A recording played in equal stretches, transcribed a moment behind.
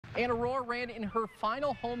Anna Rohrer ran in her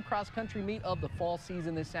final home cross-country meet of the fall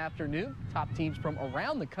season this afternoon. Top teams from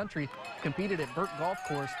around the country competed at Burt Golf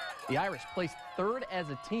Course. The Irish placed third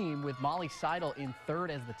as a team, with Molly Seidel in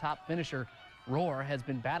third as the top finisher. Rohrer has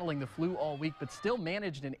been battling the flu all week, but still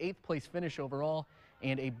managed an 8th place finish overall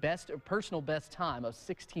and a personal best time of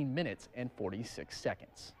 16 minutes and 46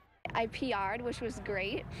 seconds. I PR'd, which was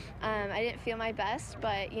great. I didn't feel my best,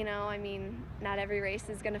 but not every race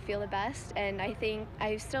is going to feel the best, and I think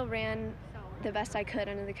I still ran the best I could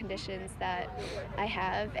under the conditions that I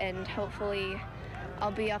have, and hopefully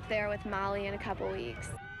I'll be up there with Molly in a couple weeks.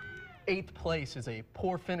 8th place is a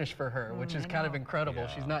poor finish for her, which is kind of incredible.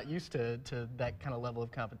 Yeah. She's not used to that kind of level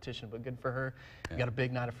of competition, but good for her. Yeah. We got a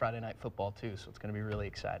big night of Friday night football too, so it's going to be really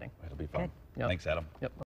exciting. It'll be fun. Yep. Thanks, Adam. Yep.